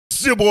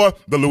It's your boy,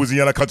 the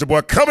Louisiana Country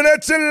Boy, coming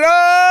at you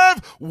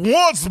live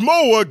once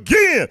more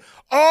again.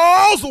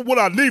 Also, what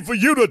I need for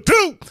you to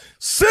do,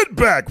 sit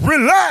back,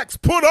 relax,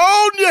 put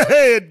on your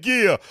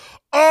headgear.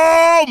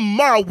 All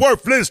my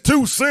worthless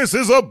 2 cents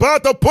is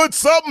about to put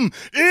something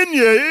in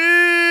your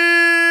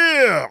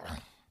ear.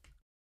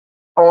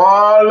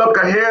 Oh, look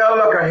a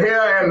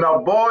here, and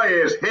the boy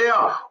is here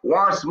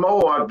once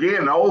more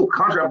again. The old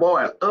country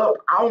boy is up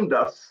on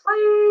the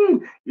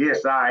scene.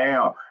 Yes, I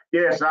am.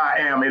 Yes, I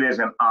am. It is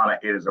an honor.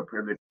 It is a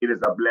privilege. It is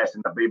a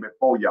blessing to be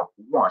before you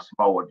once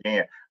more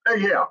again. Look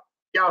here.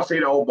 Y'all see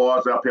the old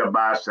boys up here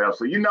by themselves.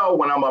 So you know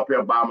when I'm up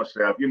here by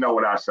myself, you know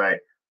what I say.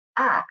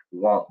 I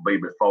won't be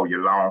before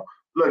you long.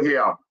 Look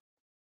here.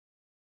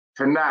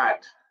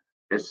 Tonight,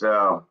 it's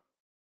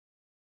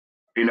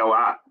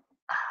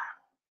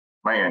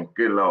man,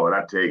 good Lord,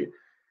 I tell you,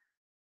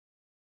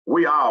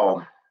 we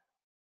all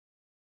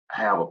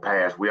have a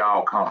past. We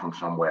all come from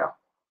somewhere.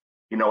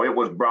 You know, it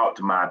was brought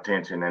to my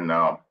attention, and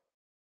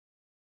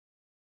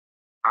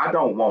I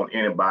don't want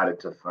anybody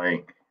to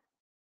think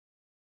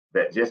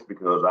that just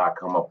because I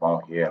come up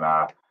on here and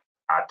I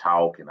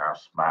talk and I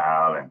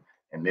smile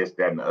and this,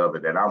 that, and the other,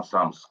 that I'm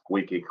some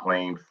squeaky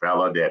clean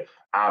fella, that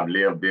I've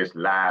lived this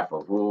life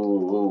of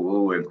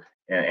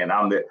and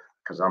I'm that,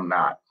 because I'm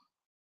not.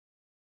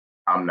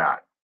 I'm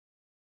not.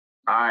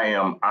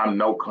 I'm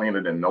no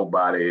cleaner than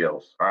nobody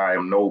else. I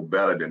am no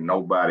better than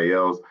nobody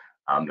else.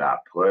 I'm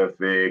not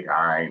perfect.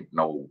 I ain't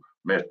no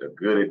Mr.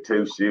 Goody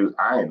Two Shoes.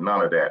 I ain't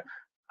none of that.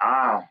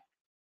 I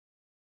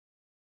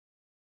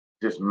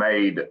just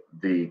made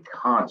the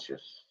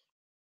conscious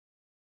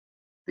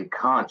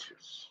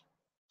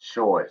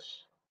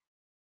choice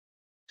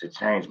to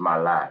change my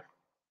life.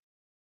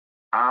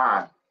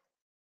 I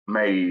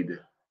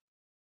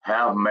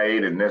have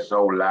made in this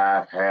old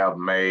life, have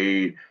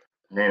made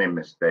many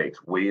mistakes.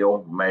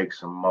 We'll make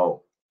some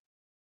more.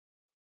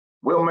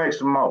 We'll make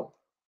some more.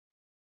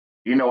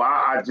 You know,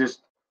 I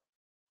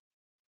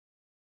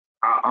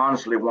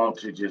honestly want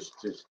to just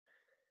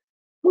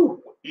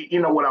whew, you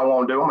know what I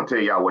want to do? I'm gonna tell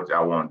y'all what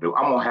I want to do.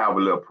 I'm gonna have a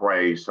little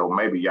praise, so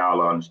maybe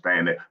y'all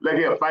understand it. Look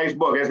here,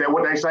 Facebook, is that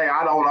what they say?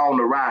 I don't own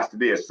the rights to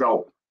this.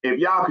 So if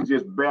y'all could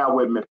just bear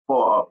with me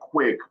for a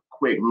quick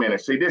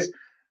minute. See, this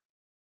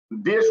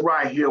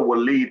right here will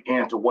lead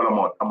into what I'm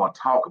gonna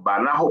talk about,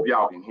 and I hope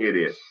y'all can hear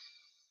this.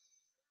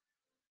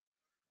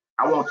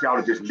 I want y'all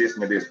to just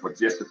listen to this for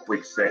just a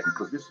quick second,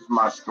 because this is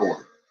my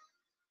story.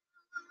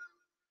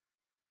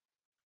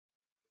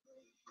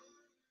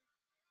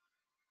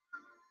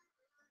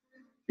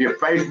 If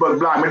Facebook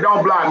block me,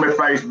 don't block me,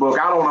 Facebook.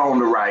 I don't own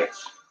the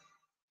rights.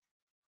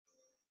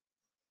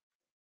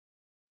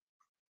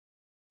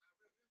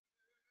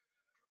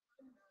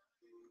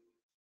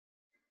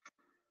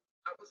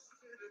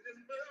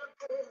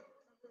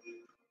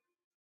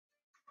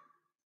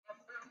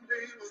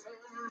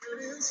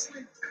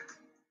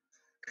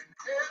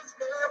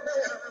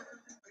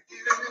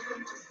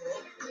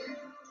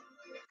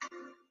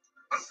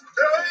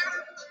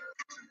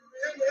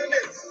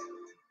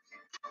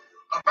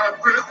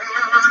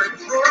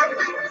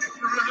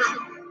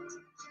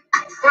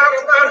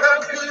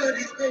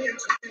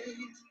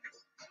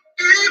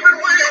 Even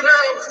when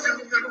I was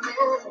doing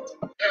wrong,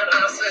 and I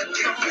said,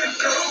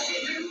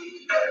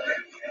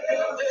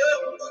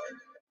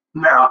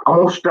 now I'm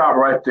gonna stop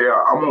right there.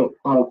 I'm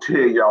gonna tell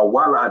y'all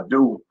why I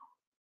do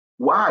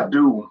what I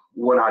do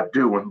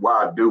and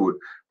why I do it.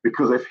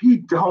 Because if he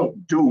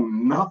don't do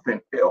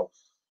nothing else,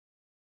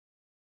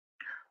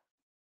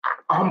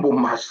 I humble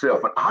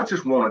myself and I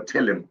just want to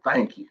tell him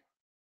thank you.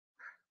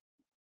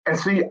 And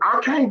see, I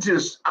can't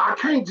just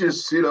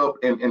sit up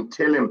and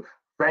tell him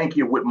thank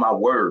you with my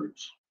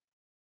words.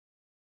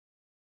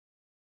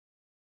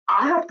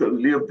 I have to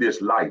live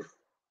this life.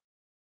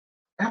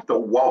 I have to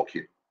walk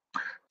it.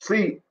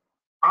 See,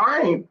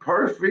 I ain't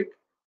perfect.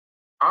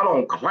 I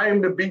don't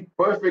claim to be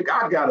perfect.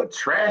 I got a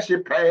trashy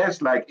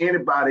past like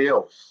anybody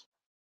else.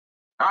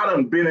 I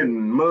done been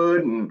in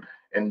mud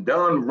and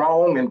done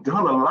wrong and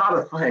done a lot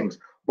of things.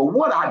 But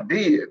what I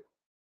did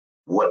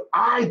was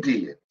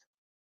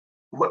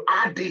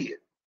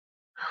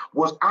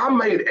I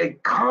made a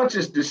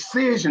conscious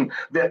decision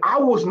that I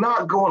was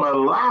not going to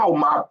allow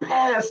my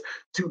past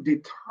to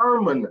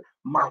determine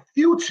my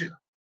future.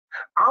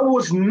 I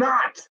was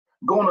not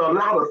going to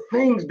allow the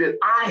things that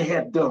I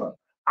had done.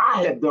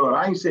 I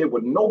ain't saying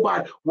with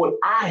nobody, what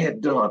I had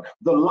done,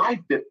 the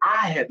life that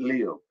I had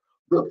lived,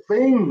 the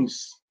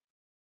things,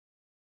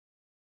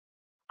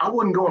 I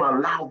wasn't going to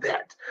allow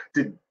that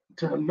to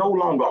no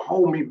longer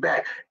hold me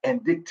back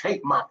and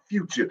dictate my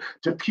future,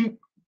 to keep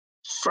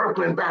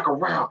circling back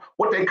around,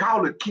 what they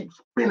call it, keep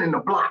spinning the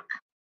block.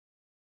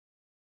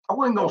 I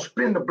wasn't going to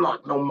spin the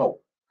block no more,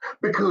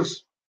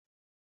 because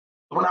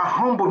when I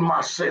humbled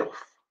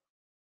myself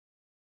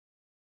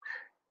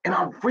and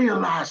I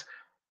realized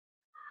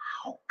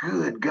how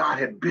good God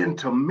had been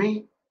to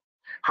me,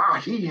 how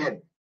he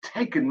had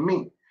taken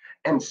me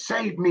and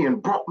saved me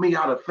and brought me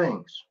out of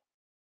things.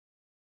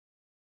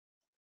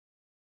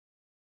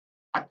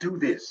 I do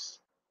this.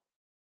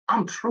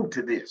 I'm true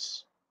to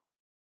this.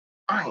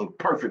 I ain't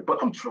perfect,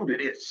 but I'm true to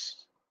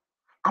this.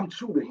 I'm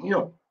true to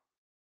him.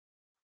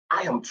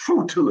 I am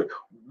true to it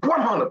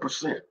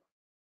 100%.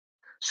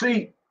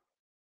 See,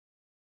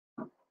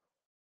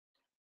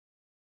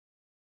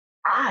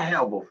 I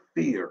have a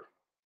fear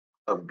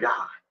of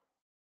God.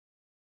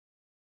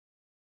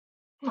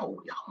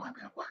 No, y'all might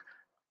be like, what?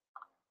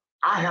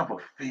 I have a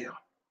fear.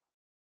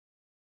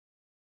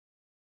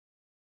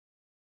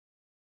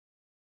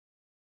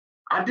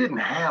 I didn't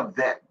have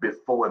that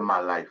before in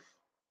my life.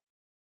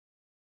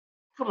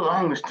 For the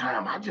longest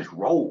time, I just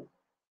rolled.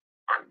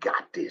 I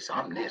got this,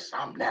 I'm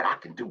that, I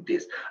can do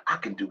this, I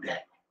can do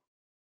that.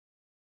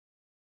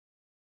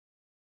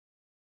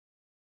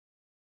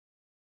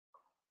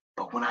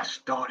 But when I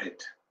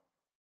started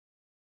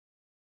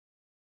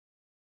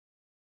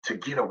to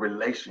get a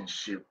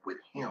relationship with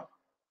him,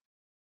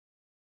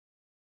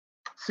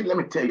 see, let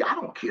me tell you, I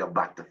don't care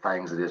about the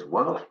things of this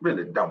world. I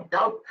really don't.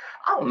 I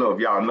don't know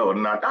if y'all know or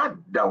not. I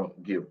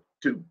don't give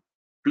two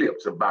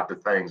flips about the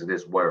things of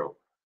this world.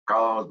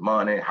 Cars,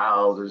 money,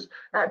 houses,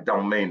 that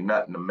don't mean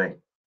nothing to me.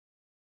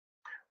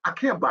 I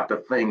care about the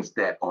things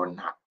that are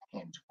not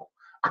tangible.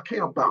 I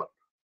care about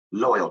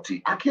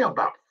loyalty. I care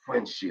about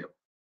friendship.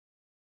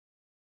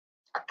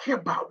 I care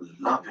about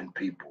loving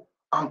people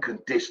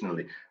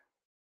unconditionally.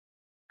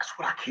 That's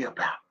what I care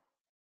about.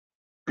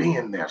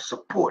 Being there,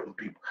 supporting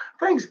people.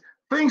 Things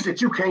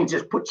that you can't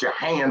just put your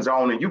hands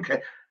on and you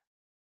can't.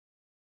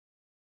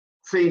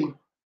 See,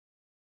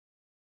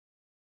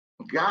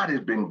 God has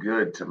been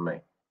good to me.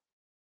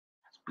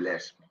 He's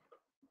blessed me,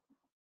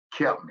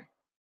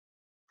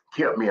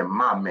 kept me in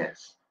my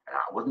mess. And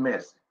I was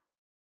messy.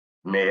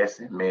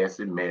 Messy,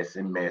 messy,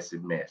 messy, messy,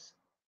 messy.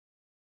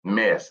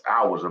 Mess.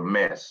 I was a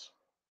mess.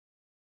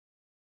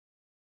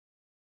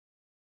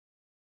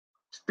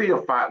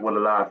 Still fight with a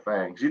lot of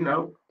things, you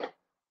know.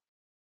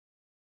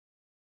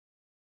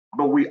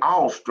 But we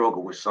all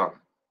struggle with something.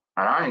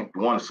 And I ain't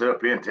want to sit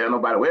up here and tell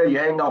nobody, well, you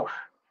ain't gonna.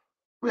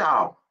 We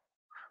all.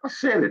 I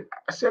said it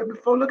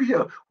before. Look at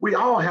here. We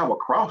all have a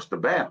cross to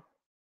bear.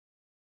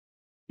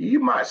 You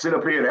might sit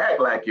up here and act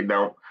like you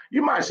don't.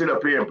 You might sit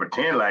up here and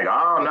pretend like,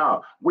 oh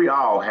no, we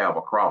all have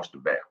a cross to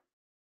bear.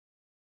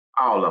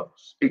 All of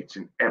us, each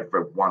and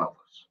every one of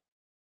us.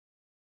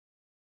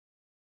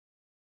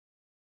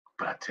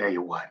 But I tell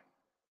you what,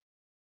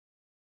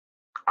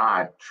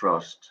 I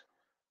trust,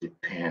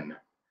 depend,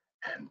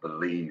 and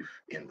believe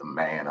in the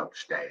man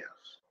upstairs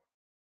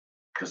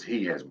because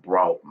he has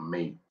brought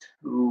me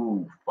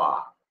too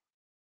far.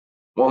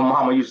 Well,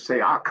 mama used to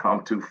say, I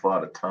come too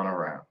far to turn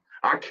around.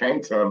 I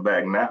can't turn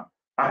back now.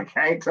 I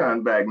can't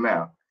turn back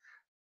now.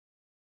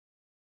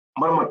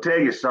 But I'm going to tell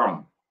you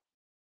something.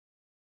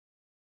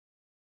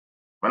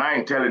 When I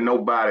ain't telling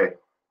nobody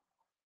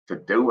to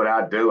do what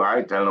I do, I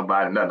ain't telling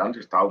nobody nothing. I'm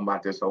just talking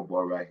about this old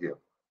boy right here.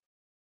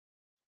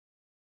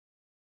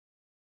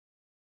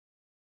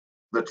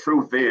 The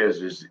truth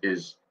is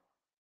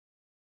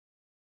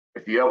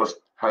if you ever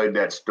heard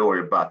that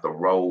story about the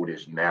road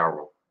is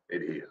narrow,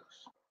 it is.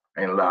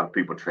 Ain't a lot of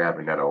people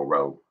traveling that old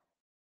road.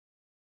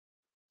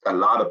 A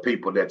lot of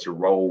people that you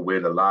roll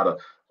with, a lot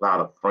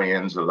of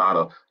friends, a lot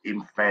of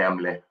even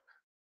family,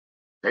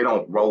 they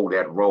don't roll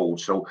that road.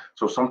 So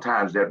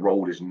sometimes that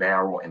road is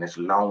narrow and it's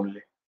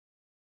lonely.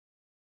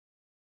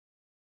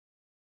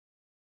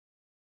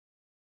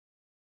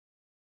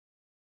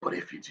 But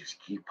if you just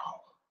keep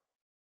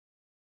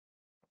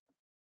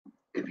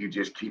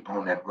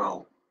on that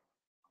road,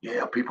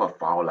 yeah, people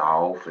fall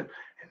off and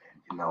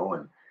you know,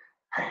 and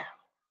man,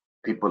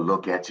 people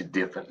look at you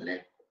differently.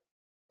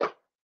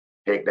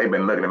 Heck, they've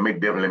been looking at me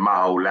differently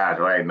my whole life,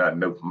 so ain't nothing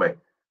new for me.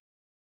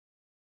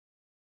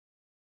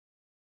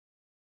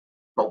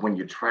 But when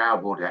you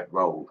travel that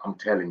road, I'm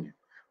telling you,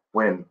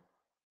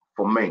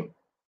 for me,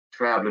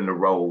 traveling the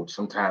road,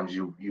 sometimes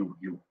you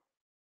you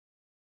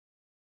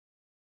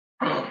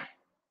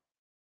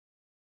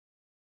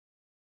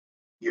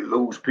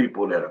lose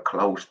people that are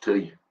close to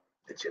you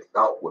that you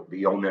thought would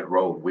be on that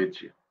road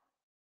with you.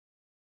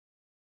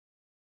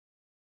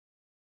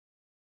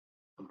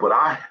 But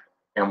I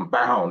am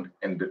bound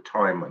and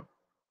determined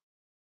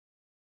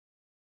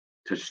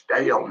to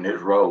stay on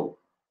this road.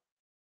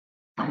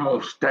 I'm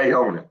gonna stay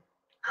on it.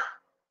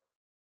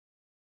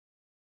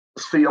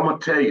 See, I'm gonna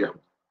tell you,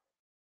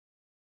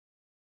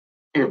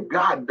 if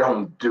God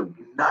don't do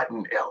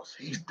nothing else,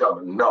 he's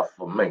done enough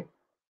for me.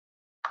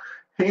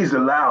 He's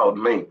allowed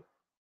me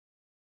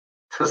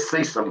to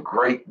see some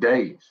great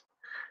days.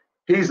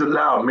 He's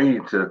allowed me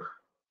to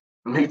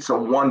meet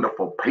some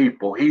wonderful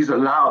people. He's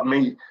allowed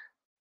me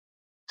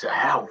to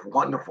have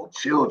wonderful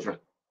children.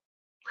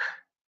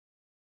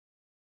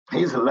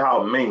 He's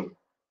allowed me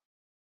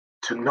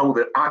to know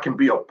that I can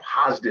be a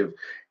positive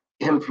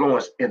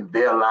influence in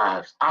their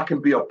lives. I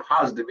can be a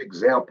positive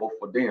example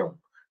for them.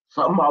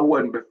 Something I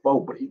wasn't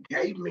before, but he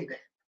gave me that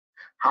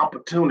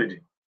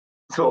opportunity.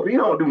 So if he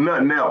don't do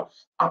nothing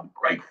else, I'm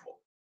grateful.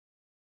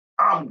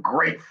 I'm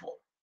grateful.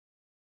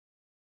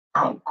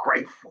 I'm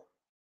grateful.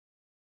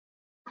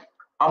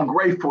 I'm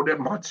grateful that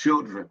my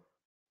children,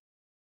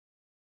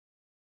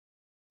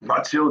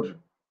 my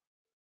children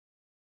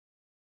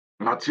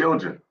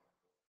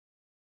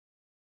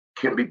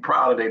can be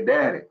proud of their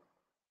daddy.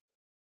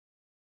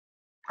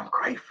 I'm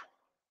grateful.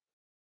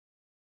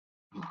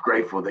 I'm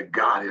grateful that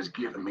God has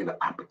given me the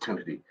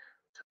opportunity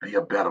to be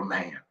a better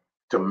man,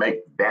 to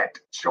make that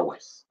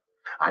choice.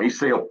 I ain't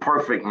say a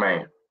perfect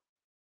man,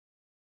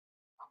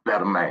 a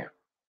better man.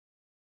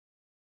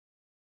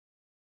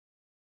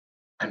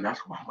 And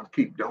that's what I'm going to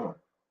keep doing.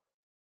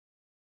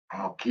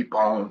 I'm going to keep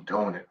on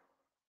doing it.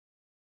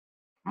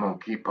 I'm going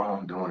to keep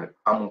on doing it.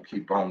 I'm going to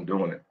keep on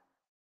doing it.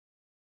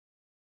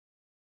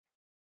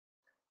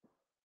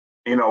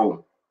 You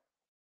know,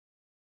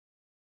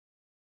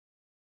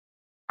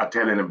 I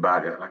tell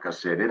anybody, like I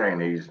said, it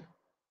ain't easy.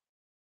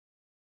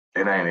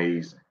 It ain't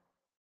easy.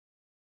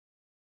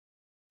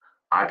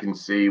 I can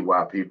see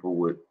why people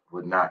would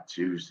not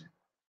choose it.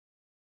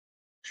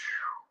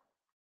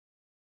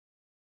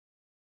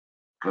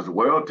 Because the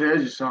world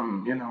tells you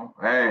something, you know,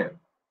 man,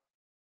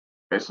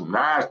 there's some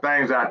nice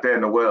things out there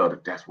in the world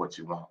if that's what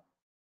you want.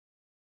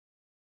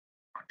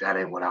 But that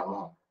ain't what I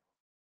want.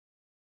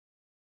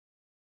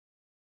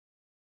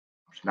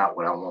 It's not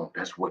what I want.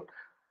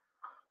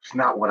 It's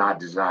not what I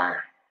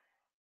desire.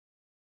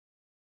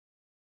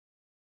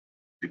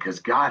 Because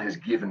God has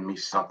given me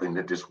something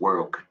that this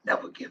world could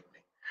never give me.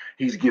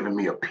 He's given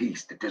me a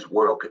peace that this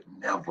world could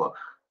never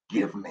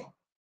give me.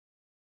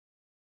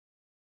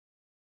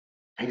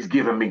 He's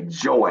given me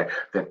joy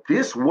that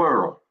this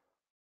world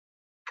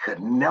could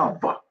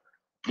never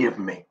give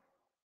me.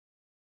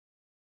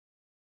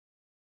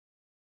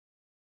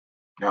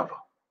 Never.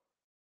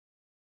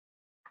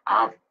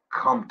 I've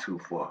come too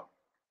far,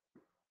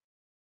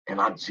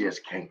 and I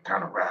just can't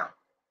turn around.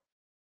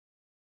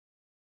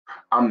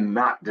 I'm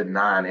not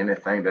denying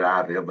anything that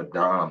I've ever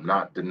done. I'm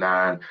not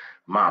denying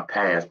my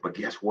past, but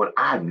guess what?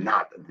 I'm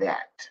not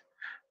that.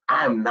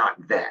 I'm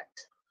not that.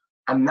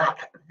 I'm not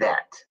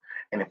that.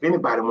 And if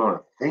anybody want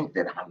to think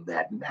that I'm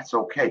that, that's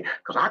okay.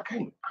 Because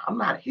I'm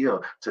not here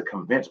to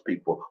convince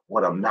people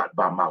what I'm not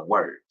by my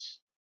words.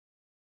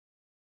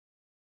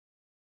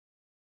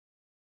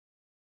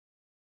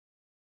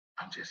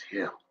 I'm just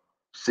here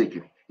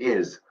seeking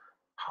his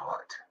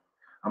heart.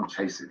 I'm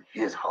chasing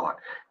his heart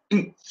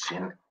each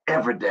and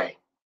every day.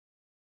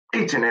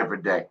 Each and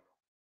every day.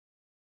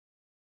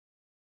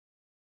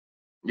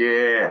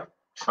 Yeah,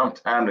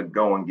 sometimes the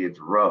going gets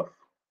rough.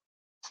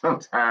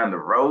 Sometimes the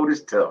road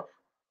is tough.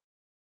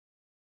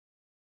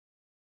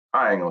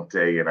 I ain't gonna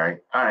tell you it.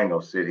 I ain't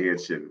gonna sit here and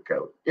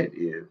sugarcoat. It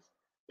is.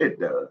 It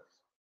does.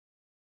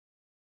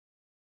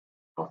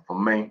 But for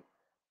me,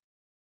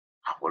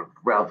 I would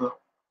rather,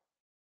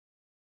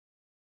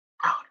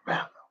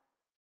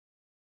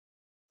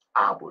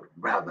 I would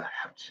rather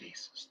have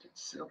Jesus than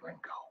silver and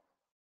gold.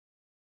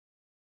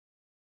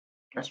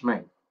 That's me.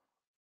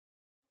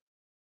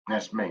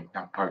 That's me.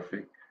 Not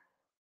perfect.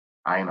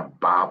 I ain't a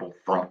Bible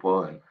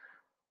thumper, and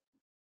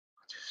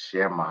I just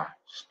share my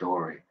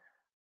story.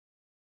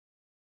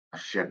 I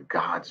share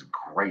God's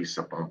grace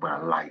upon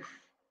my life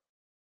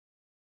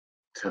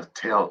to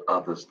tell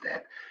others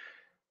that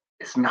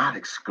it's not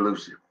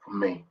exclusive for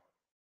me.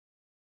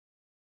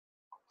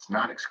 It's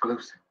not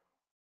exclusive.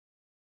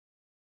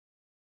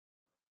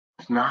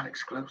 It's not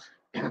exclusive.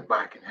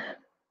 Anybody can have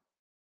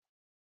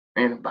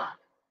it. Anybody.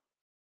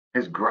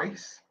 His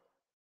grace.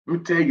 Let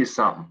me tell you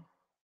something.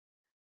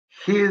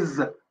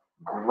 His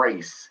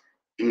grace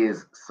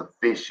is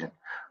sufficient.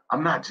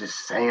 I'm not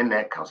just saying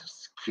that because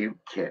it's a cute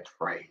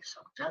catchphrase.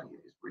 I'm telling you,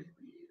 it really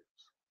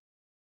is.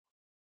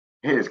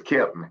 He has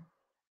kept me.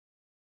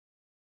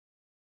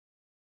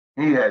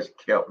 He has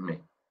kept me.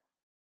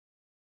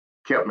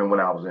 Kept me when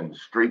I was in the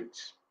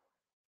streets.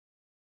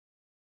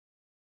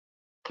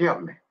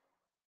 Kept me.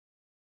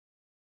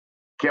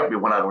 Kept me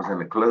when I was in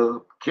the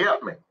club.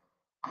 Kept me.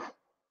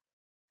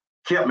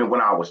 Kept me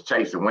when I was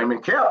chasing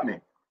women. Kept me.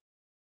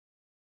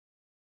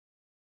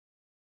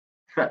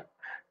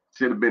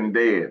 Should have been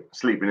dead,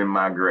 sleeping in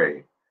my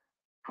grave.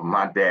 But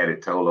my daddy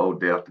told old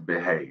death to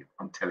behave.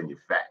 I'm telling you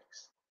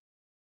facts.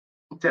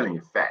 I'm telling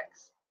you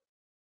facts.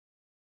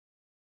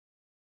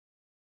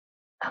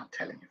 I'm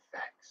telling you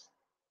facts.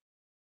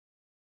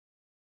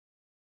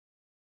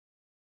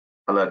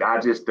 But look, I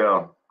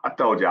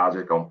told you I was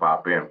just gonna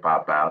pop in,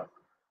 pop out.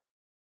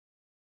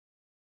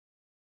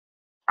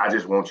 I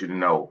just want you to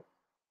know,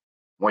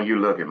 when you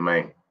look at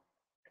me,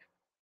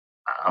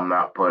 I'm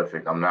not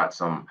perfect. I'm not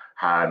some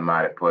high and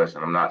mighty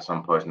person. I'm not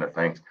some person that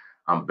thinks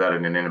I'm better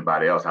than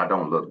anybody else. I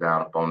don't look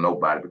down upon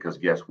nobody, because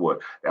guess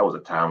what? That was a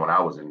time when I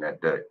was in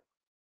that dirt.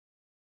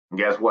 And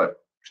guess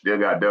what? Still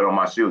got dirt on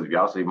my shoes. If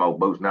y'all see more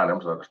boots now, them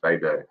gonna stay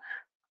dirty.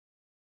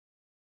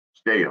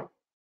 Still.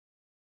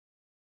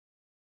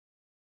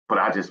 But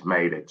I just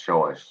made a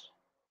choice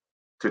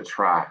to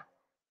try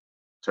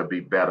to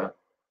be better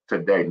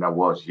today than I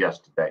was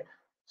yesterday.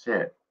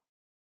 Shit.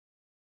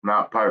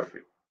 Not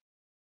perfect.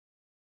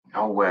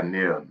 Nowhere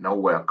near,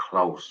 nowhere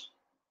close.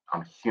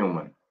 I'm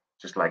human,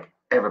 just like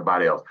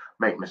everybody else.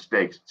 Make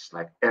mistakes, just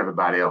like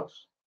everybody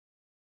else.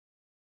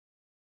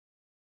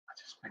 I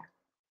just make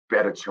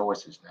better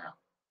choices now.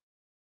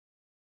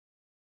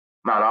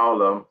 Not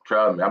all of them,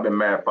 trust me. I've been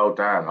married 4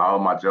 times. All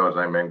my choices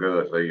ain't been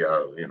good, so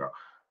you know.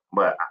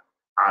 But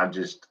I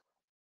just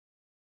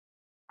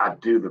I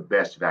do the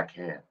best that I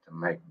can to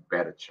make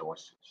better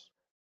choices,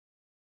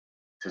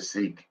 to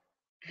seek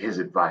his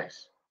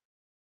advice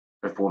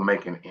before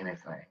making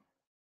anything.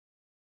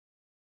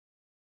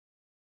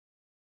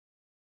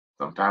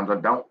 Sometimes I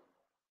don't,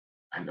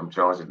 and them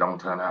choices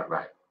don't turn out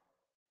right.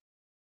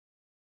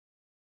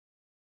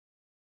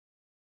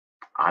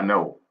 I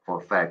know for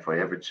a fact for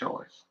every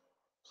choice,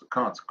 there's a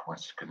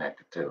consequence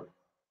connected to it.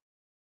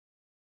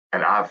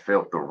 And I've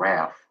felt the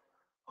wrath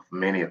of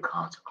many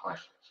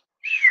consequences.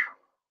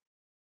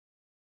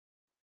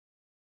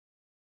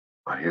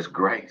 But his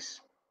grace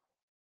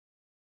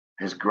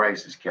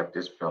has kept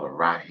this fella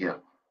right here.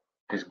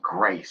 His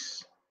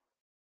grace,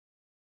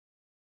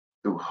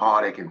 through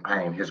heartache and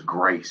pain, his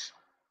grace,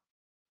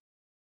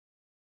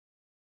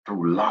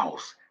 through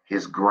loss,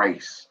 his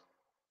grace,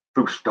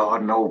 through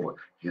starting over,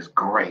 his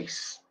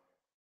grace.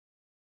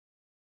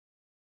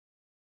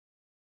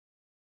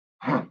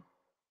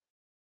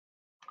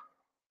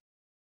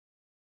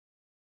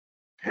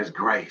 His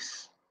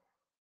grace.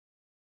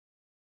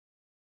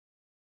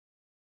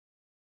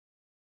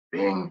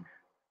 Being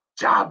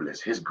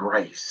jobless, his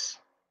grace.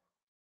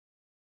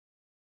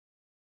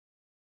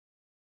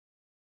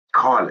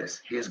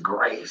 Carless, his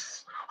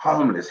grace.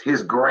 Homeless,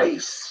 his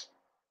grace.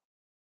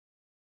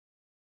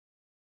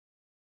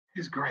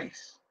 His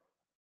grace.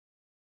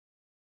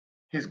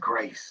 His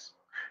grace.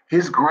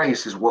 His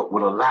grace is what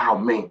will allow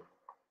me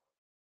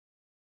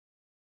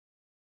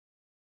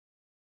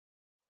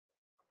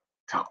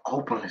to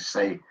openly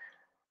say,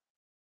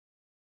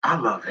 I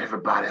love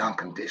everybody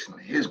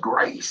unconditionally. His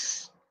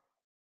grace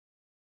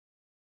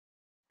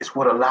is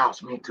what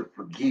allows me to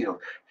forgive.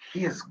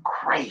 His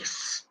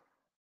grace.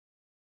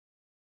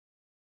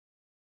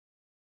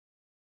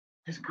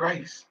 His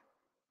grace.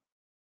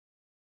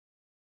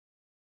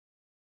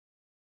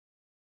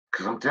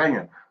 Because I'm telling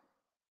you,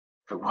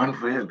 if it wasn't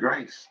for his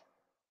grace,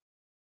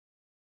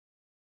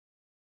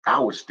 I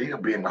would still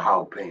be in the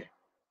hog pen. If it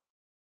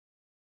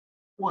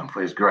wasn't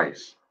for his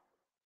grace.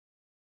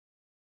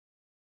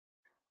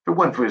 If it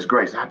wasn't for his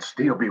grace, I'd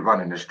still be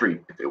running the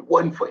street. If it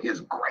wasn't for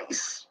his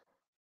grace.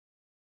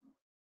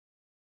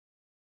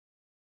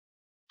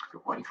 If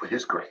it wasn't for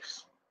his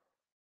grace.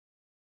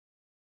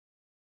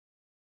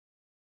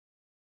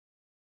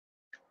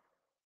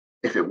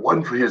 If it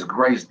wasn't for his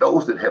grace,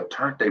 those that have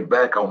turned their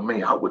back on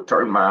me, I would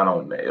turn mine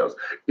on theirs.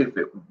 If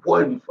it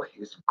wasn't for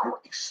his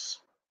grace.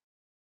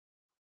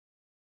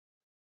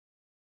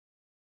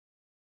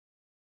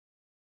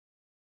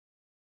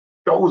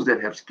 Those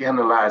that have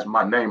scandalized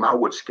my name, I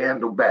would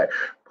scandal back.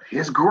 But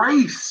his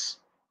grace,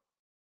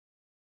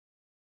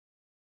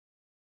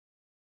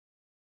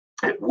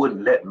 it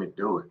wouldn't let me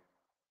do it.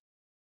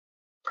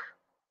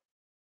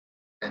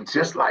 And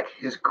just like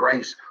his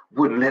grace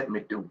wouldn't let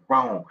me do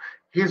wrong,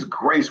 his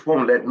grace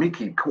won't let me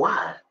keep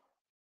quiet.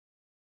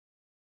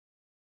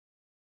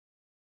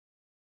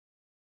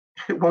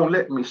 It won't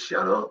let me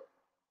shut up.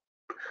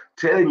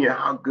 Telling you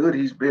how good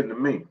he's been to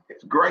me.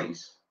 His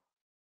grace.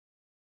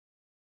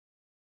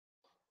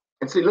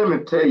 And see, let me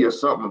tell you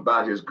something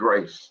about his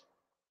grace.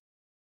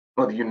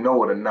 Whether you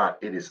know it or not,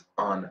 it is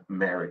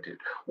unmerited.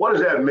 What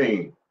does that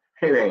mean?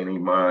 It ain't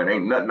even mine.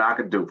 Ain't nothing I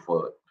could do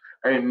for it.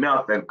 Ain't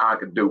nothing I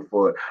could do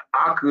for it.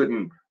 I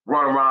couldn't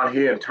run around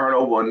here and turn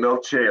over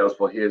enough chairs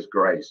for his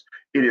grace.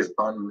 It is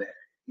unmerited.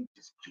 He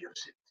just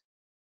gives it.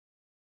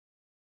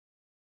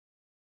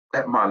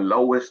 At my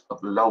lowest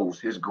of lows,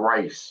 his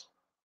grace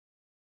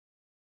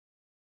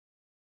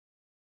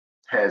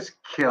has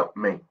kept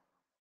me.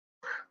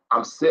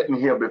 I'm sitting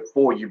here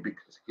before you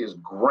because his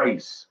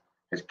grace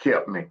has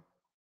kept me.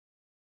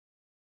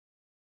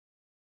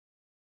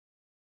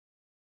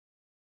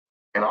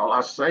 And all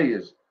I say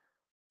is,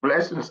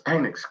 blessings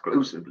ain't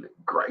exclusively,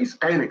 grace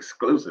ain't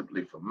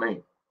exclusively for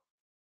me.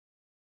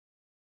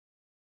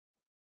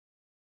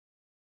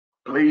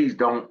 Please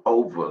don't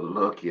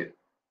overlook it.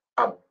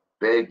 I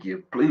beg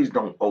you, please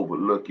don't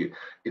overlook it.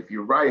 If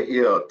you're right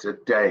here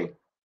today,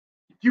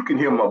 if you can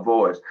hear my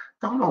voice,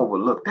 don't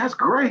overlook. That's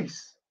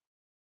grace.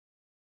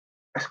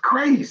 That's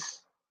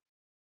grace.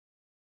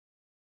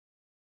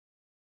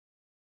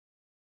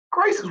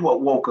 Grace is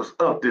what woke us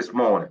up this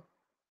morning.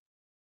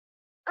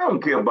 I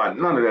don't care about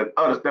none of that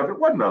other stuff. It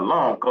wasn't an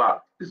alarm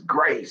clock. It's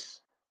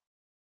grace.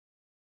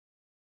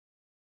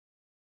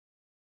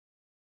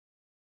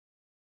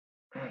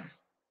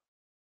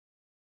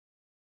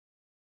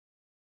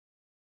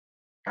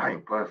 I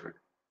ain't perfect.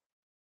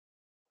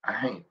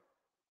 I ain't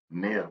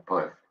near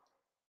perfect.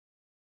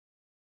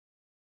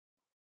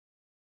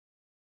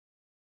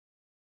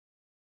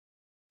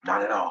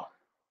 Not at all.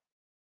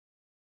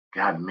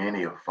 Got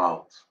many of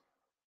faults.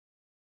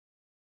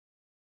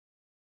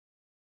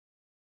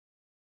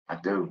 I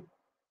do.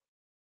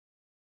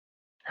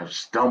 Have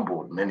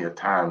stumbled many a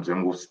times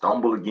and will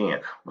stumble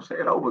again. I'll say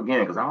it over again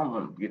because I don't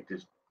want to get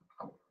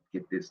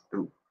this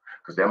through.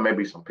 Because there may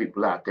be some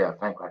people out there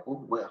think like,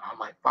 oh, well, I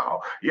might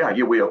fall. Yeah,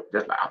 you will.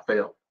 Just like I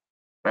fell.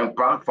 And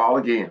probably fall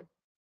again.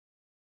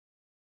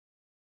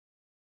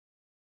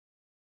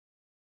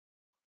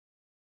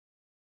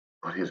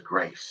 But his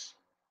grace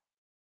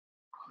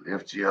will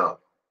lift you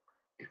up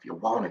if you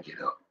want to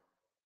get up.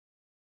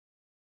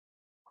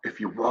 if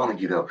you want to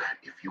get up,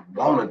 if you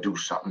want to do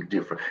something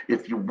different,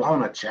 if you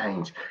want to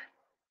change,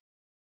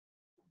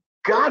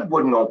 God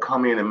wasn't going to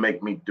come in and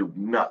make me do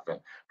nothing.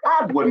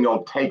 God wasn't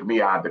going to take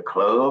me out of the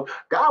club.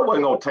 God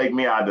wasn't going to take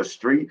me out of the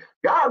street.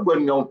 God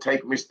wasn't going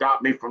to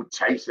stop me from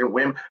chasing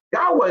women.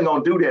 God wasn't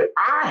going to do that.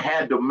 I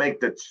had to make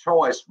the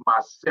choice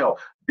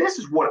myself. This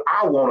is what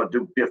I want to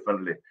do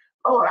differently.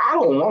 Lord, I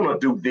don't want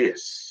to do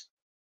this.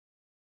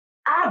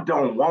 I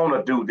don't want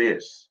to do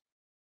this.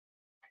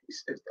 He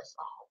says, that's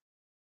all.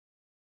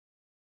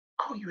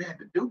 All you had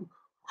to do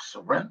was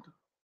surrender.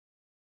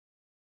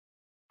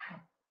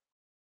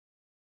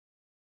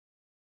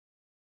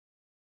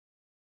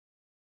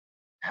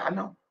 I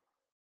know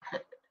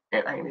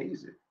it ain't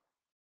easy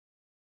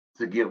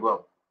to give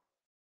up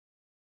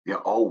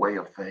your old way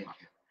of thinking.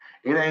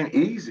 It ain't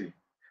easy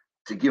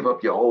to give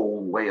up your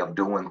old way of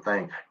doing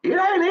things. It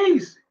ain't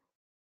easy.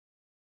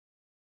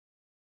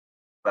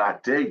 But I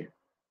tell you,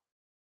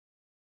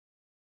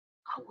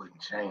 I wouldn't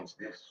change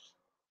this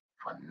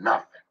for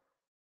nothing.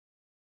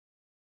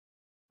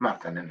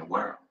 Nothing in the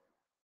world.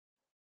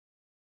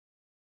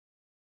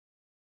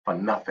 For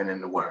nothing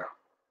in the world.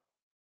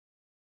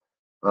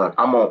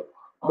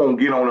 I'm gonna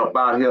get on up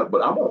out here,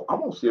 but I'm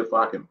gonna see if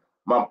I can.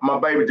 My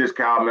baby just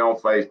called me on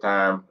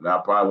FaceTime, and I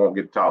probably won't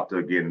get to talk to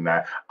her again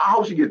tonight. I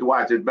hope she gets to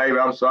watch this, baby.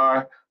 I'm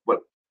sorry,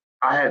 but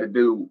I had to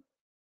do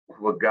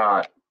what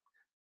God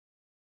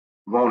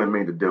wanted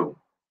me to do.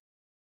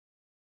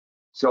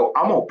 So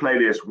I'm gonna play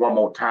this one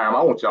more time.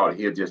 I want y'all to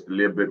hear just a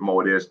little bit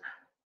more of this,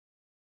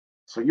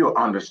 so you'll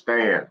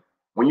understand.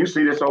 When you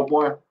see this old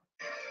boy,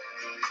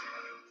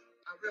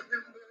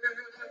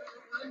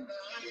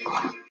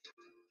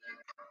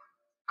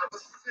 I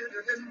was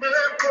sitting in my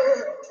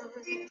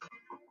home.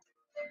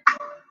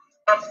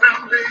 My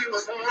family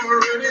was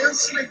already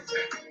asleep.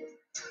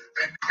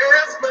 And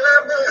as my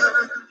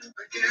mind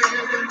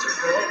began to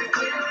roll,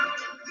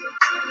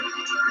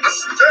 I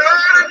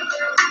started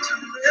to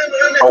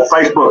on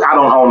Facebook, I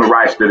don't own the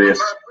rights to this.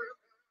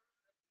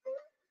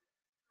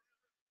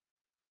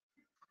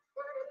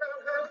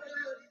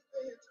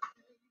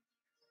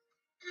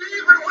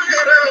 Even when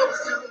I was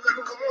feeling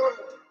alone,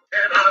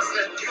 and I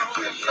said,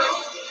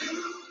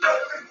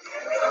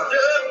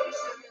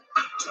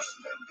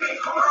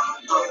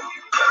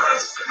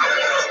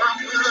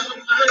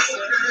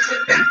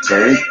 and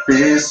take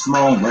this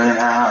moment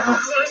out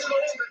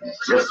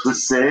just to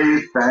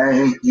say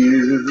thank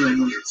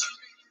you.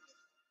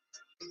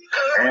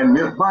 And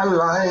if my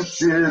life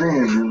should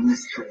end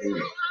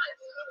today,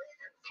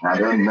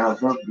 not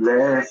another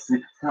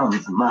blessing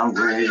comes my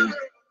way.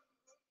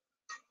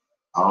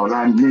 All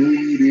I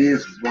need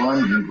is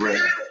one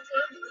breath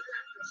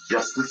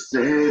just to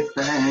say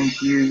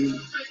thank you.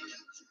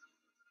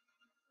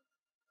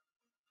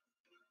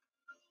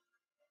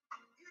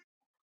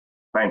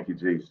 Thank you,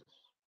 Jesus.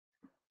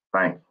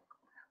 Thank you.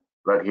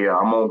 Look here,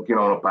 I'm gonna get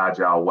on up out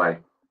y'all way.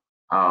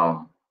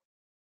 I'm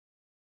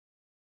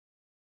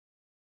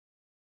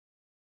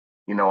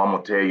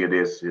gonna tell you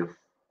this. If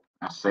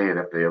I say it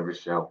after every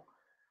show,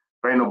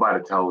 if ain't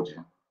nobody told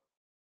you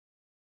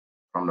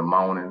from the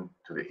morning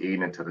to the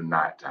evening to the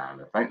nighttime,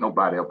 if ain't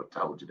nobody ever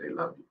told you they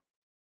love you,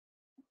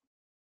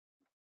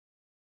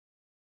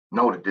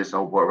 know that this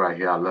old boy right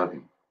here, I love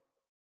him.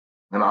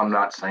 And I'm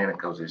not saying it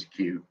because it's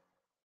cute.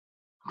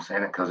 I'm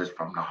saying it because it's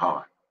from the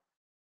heart.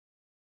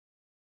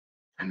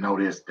 And know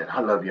this, that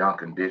I love you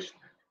unconditionally.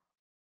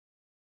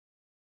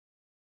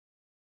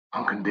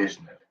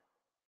 Unconditionally.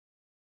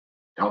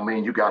 Don't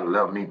mean you gotta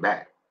love me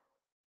back.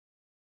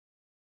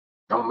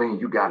 Don't mean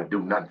you gotta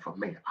do nothing for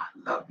me. I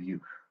love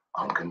you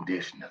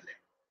unconditionally.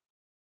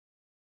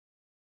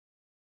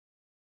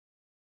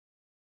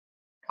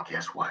 And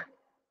guess what?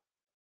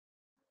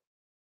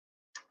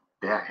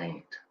 There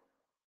ain't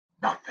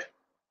nothing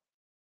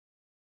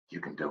you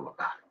can do about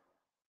it.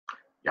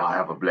 Y'all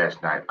have a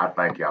blessed night. I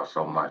thank y'all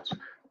so much.